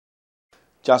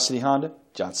Johnson City Honda,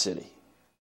 Johnson City.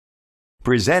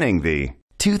 Presenting the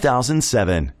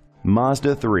 2007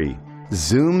 Mazda 3.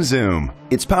 Zoom Zoom.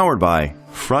 It's powered by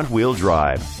front-wheel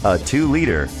drive, a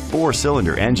 2-liter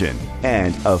 4-cylinder engine,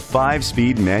 and a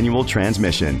 5-speed manual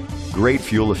transmission. Great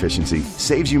fuel efficiency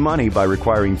saves you money by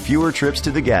requiring fewer trips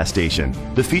to the gas station.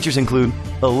 The features include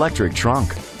electric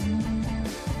trunk,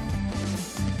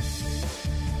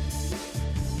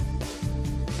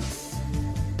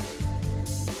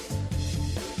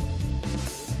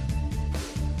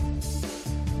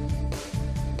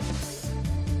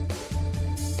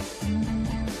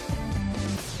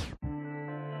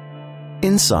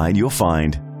 inside you'll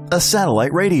find a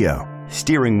satellite radio,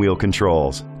 steering wheel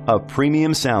controls, a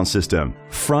premium sound system,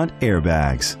 front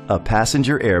airbags, a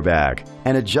passenger airbag,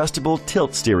 an adjustable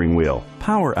tilt steering wheel,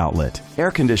 power outlet,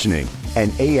 air conditioning,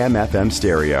 and AM/FM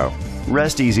stereo.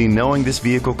 Rest easy knowing this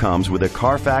vehicle comes with a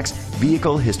Carfax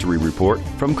Vehicle History Report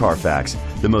from Carfax,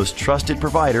 the most trusted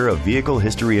provider of vehicle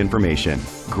history information.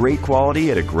 Great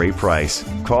quality at a great price.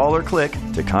 Call or click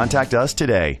to contact us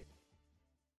today.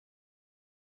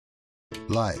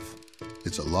 Life.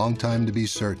 It's a long time to be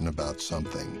certain about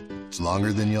something. It's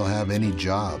longer than you'll have any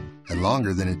job, and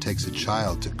longer than it takes a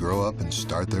child to grow up and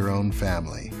start their own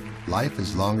family. Life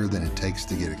is longer than it takes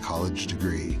to get a college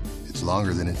degree. It's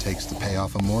longer than it takes to pay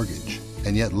off a mortgage.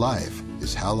 And yet life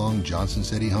is how long Johnson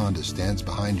City Honda stands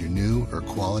behind your new or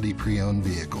quality pre-owned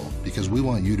vehicle, because we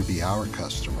want you to be our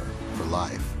customer for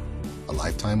life. A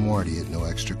lifetime warranty at no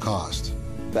extra cost.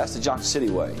 That's the Johnson City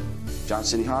way.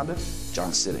 Johnson City Honda,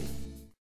 Johnson City.